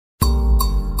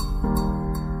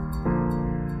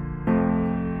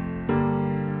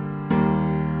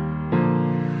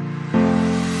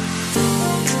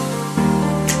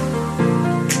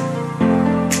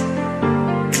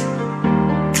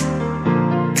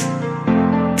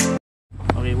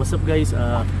What's up guys,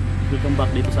 welcome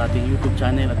back dito sa ating YouTube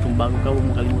channel. At kung bago ka, huwag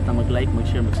mo kalimutan mag-like,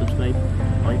 mag-share, mag-subscribe.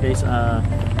 Okay guys,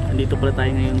 andito pala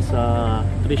tayo ngayon sa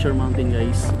Treasure Mountain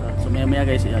guys. So maya maya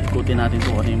guys, ikutin natin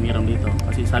kung ano yung meron dito.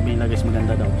 Kasi sabi nila guys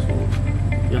maganda daw. So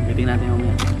yun, titingnan natin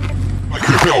mamaya.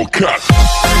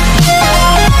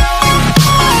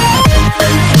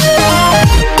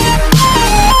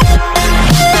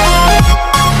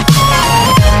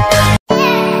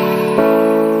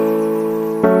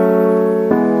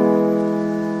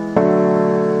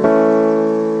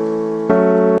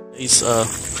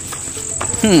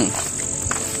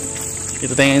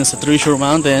 Dito tayo ngayon sa Treasure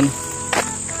Mountain.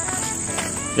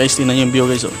 Guys, tingnan yung view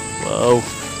guys. Oh. Wow.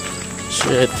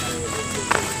 Shit.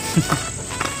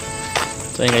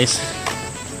 So yun guys.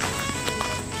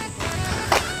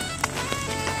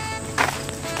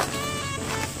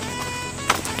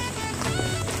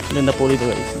 Ganda po dito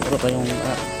guys. Meron tayong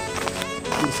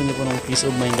gusto nyo po ng peace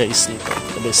of mind guys dito.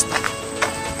 The best.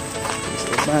 Peace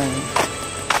of mind.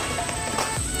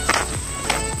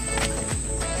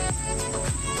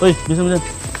 Uy, bisa mo dyan.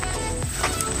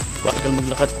 Bakal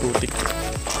maglakad, putik.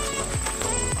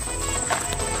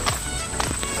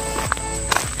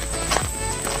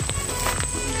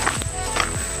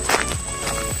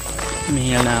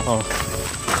 Humihingal na ako.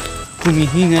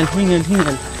 Humihingal, hingal,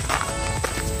 hingal.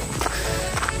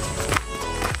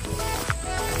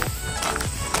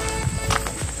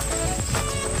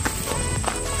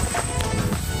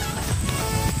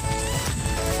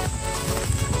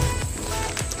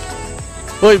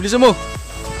 Hoy, bilisan mo!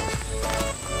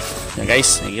 Yan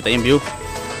guys, nakikita yung view.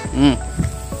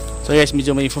 So guys,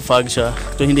 medyo may fog siya.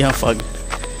 Ito hindi ang fog.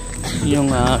 Yung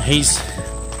haze.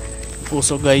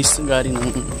 Puso guys, galing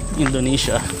ng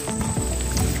Indonesia.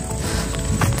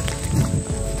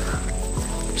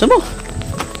 Saan mo?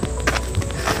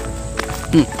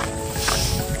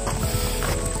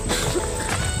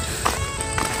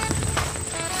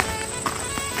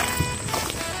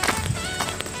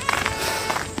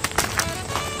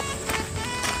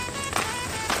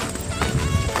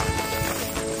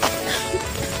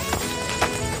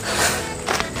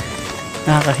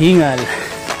 Nakakahingal.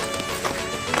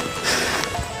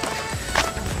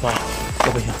 Wow,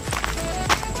 okay yun.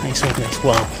 Nice one guys,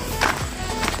 wow.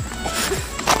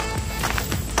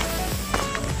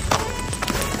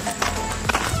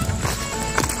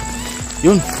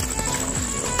 Yun.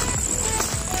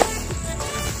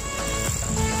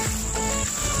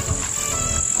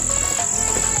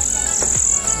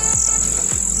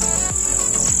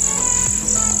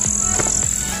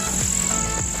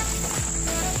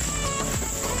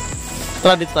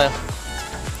 Tara, dito tayo.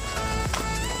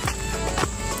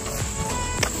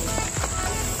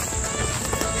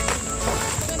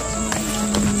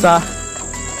 Sa?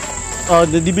 Oh,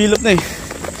 na-develop na eh.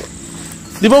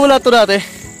 Di ba wala ito dati?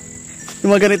 Yung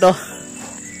mga ganito?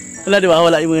 Wala, di ba?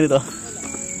 Wala yung mga ganito.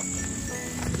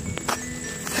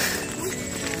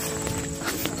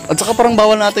 At saka parang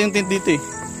bawal natin yung tint dito eh.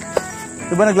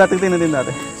 Di ba naglating-tin na din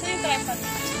dati?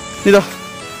 Dito.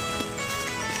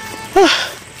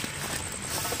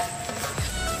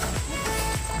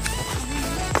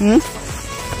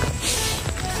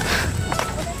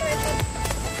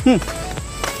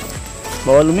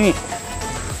 Bawal lumi.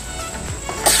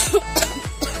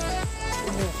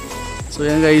 So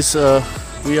yan guys,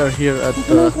 we are here at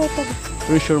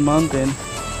Treasure Mountain.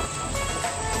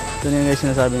 Ito yan guys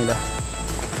sinasabi nila.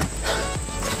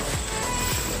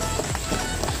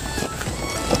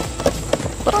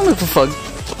 Parang nagpa-fog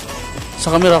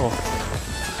sa camera ko.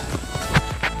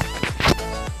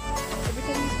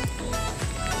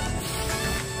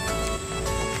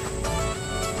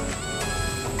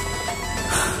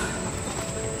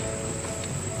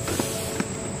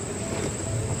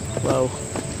 Wow.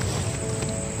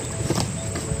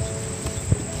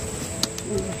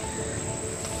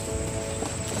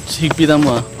 Higpitan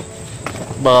mo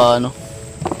baka ano,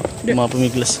 mga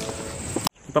pumiglas.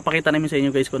 Ipapakita namin sa inyo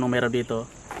guys kung anong meron dito.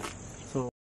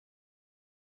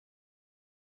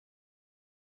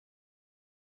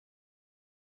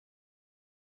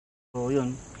 So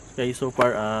yun guys, so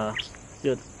far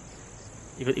yun,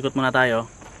 ikot-ikot muna tayo.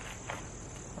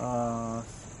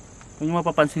 Kung yung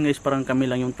mapapansin guys, parang kami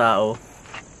lang yung tao,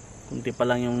 kunti pa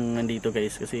lang yung nandito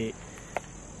guys. Kasi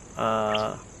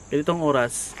ganitong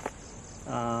oras,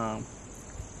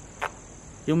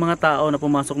 yung mga tao na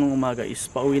pumasok ng umaga is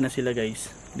pauwi na sila guys.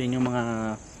 Then yung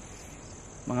mga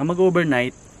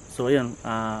mag-overnight, so ayun,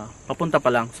 papunta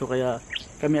pa lang. So kaya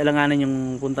kami alanganin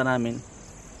yung punta namin.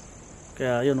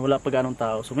 Kaya yun, wala pa ganong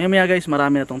tao. So maya maya guys,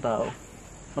 marami na tong tao.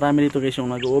 Marami dito guys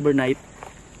yung mag-overnight.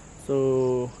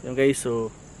 So yun guys, so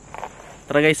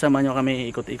tara guys, samahan nyo kami,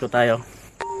 ikot-ikot tayo.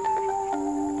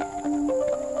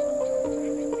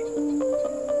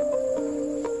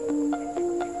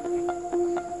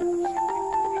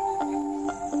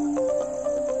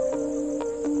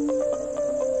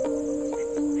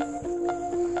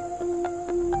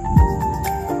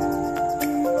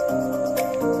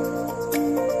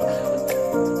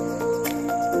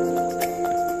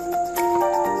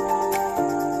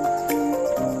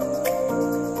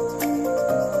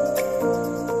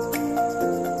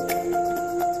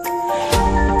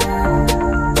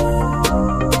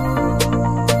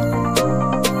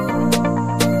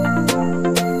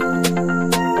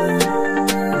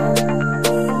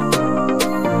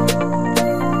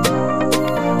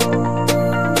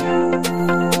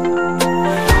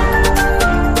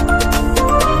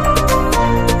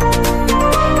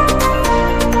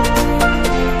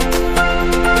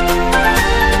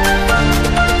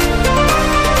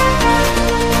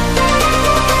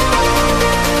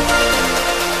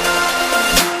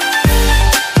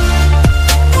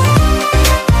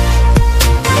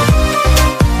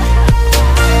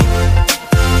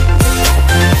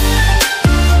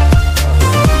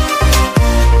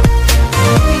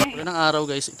 araw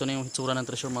guys, ito na yung hitsura ng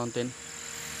Treasure Mountain.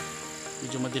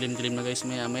 Medyo madilim-dilim na guys,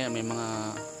 maya maya may mga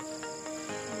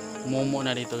momo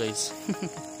na dito guys.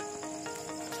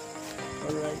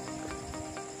 Alright.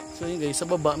 So yun guys, sa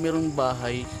baba mayroong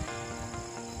bahay.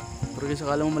 Pero guys,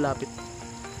 akala mo malapit.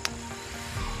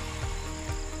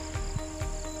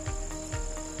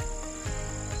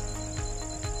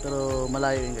 Pero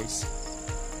malayo yun guys.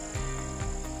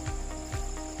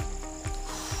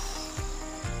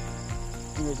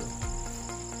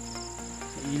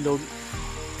 Ilog,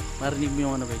 marinig mo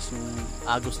yung ano guys, yung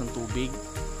agos ng tubig.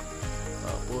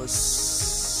 Tapos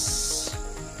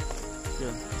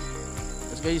yun.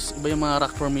 Tapos guys, iba yung mga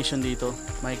rock formation dito,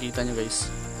 makikita nyo guys.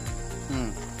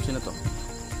 Sino to?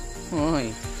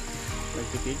 Hoy,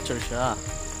 nagpipicture siya.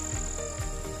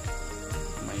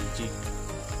 My G.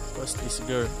 What's this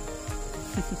girl?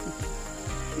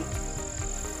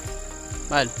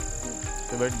 Mal,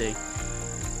 happy birthday.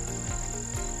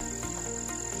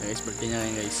 Guys, birthday niya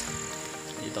ngayon guys.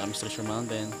 Dito kami sa Treasure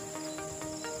Mountain.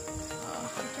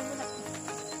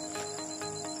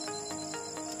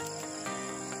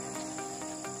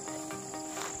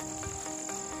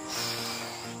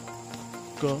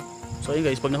 Go. So ayun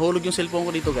guys, pag nahulog yung cellphone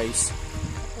ko dito guys,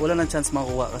 wala nang chance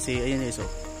makuha kasi ayun guys,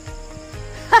 oh.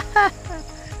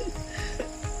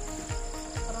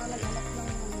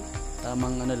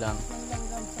 Tamang ano lang.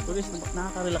 So guys,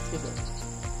 nakaka-relax guys, oh.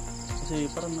 Kasi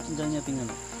parang ganyan natin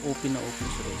ano, open na open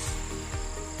siya guys.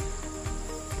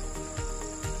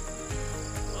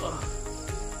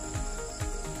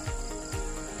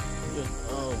 Yun,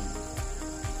 oh.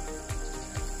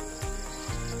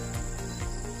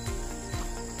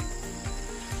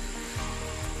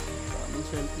 Tamang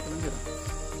selfie ka lang dyan.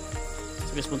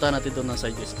 So guys, punta natin doon ng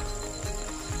side guys.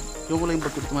 Yung ko lang yung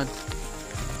barcode naman.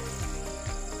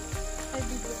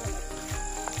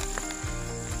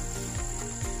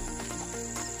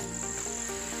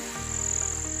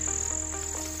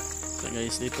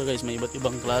 Guys, dito guys may iba't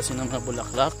ibang klase ng mga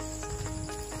bulaklak.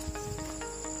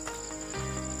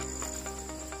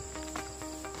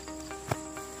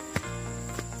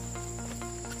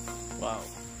 Wow,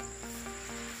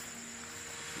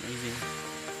 amazing.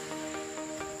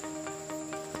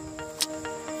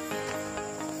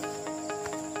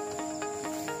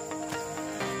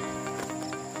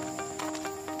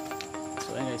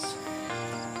 So ayan guys,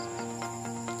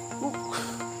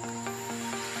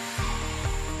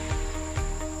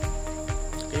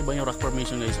 iba yung rock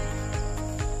formation guys.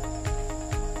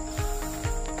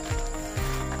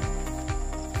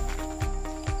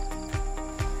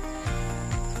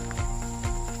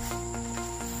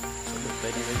 So look tayo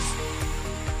na guys.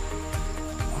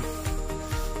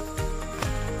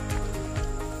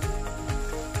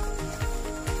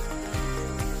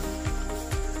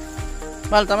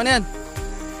 Mal, tama na yan.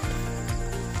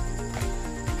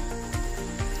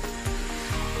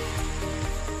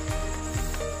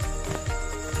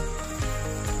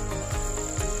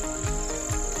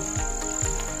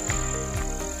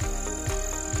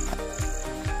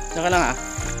 Saka lang ah,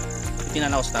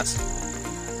 itinan ako sa taas.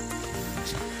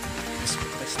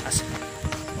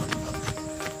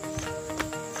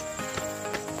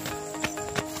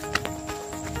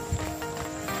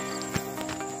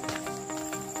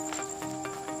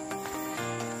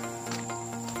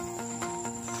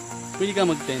 Pwede ka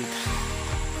mag-tent.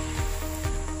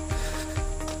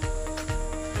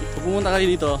 Pag pumunta kayo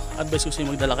dito, advice ko sa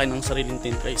inyo magdala kayo ng sariling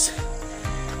tent guys.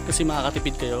 Kasi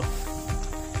makakatipid kayo.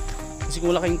 Kasi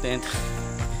kung wala kayong tent,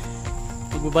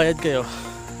 magbabayad kayo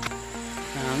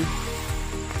ng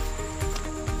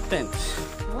tent.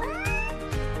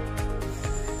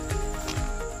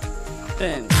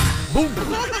 Tent. Boom!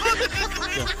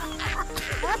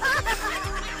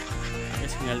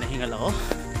 Guys, hingal na hingal ako.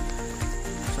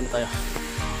 Saan tayo?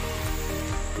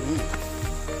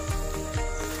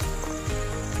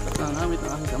 At nangamit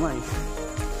ang aking kamay.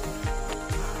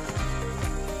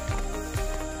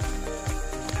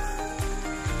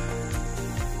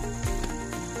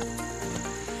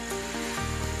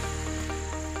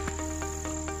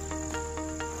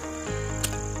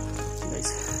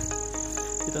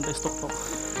 Dito tayo stok-tok.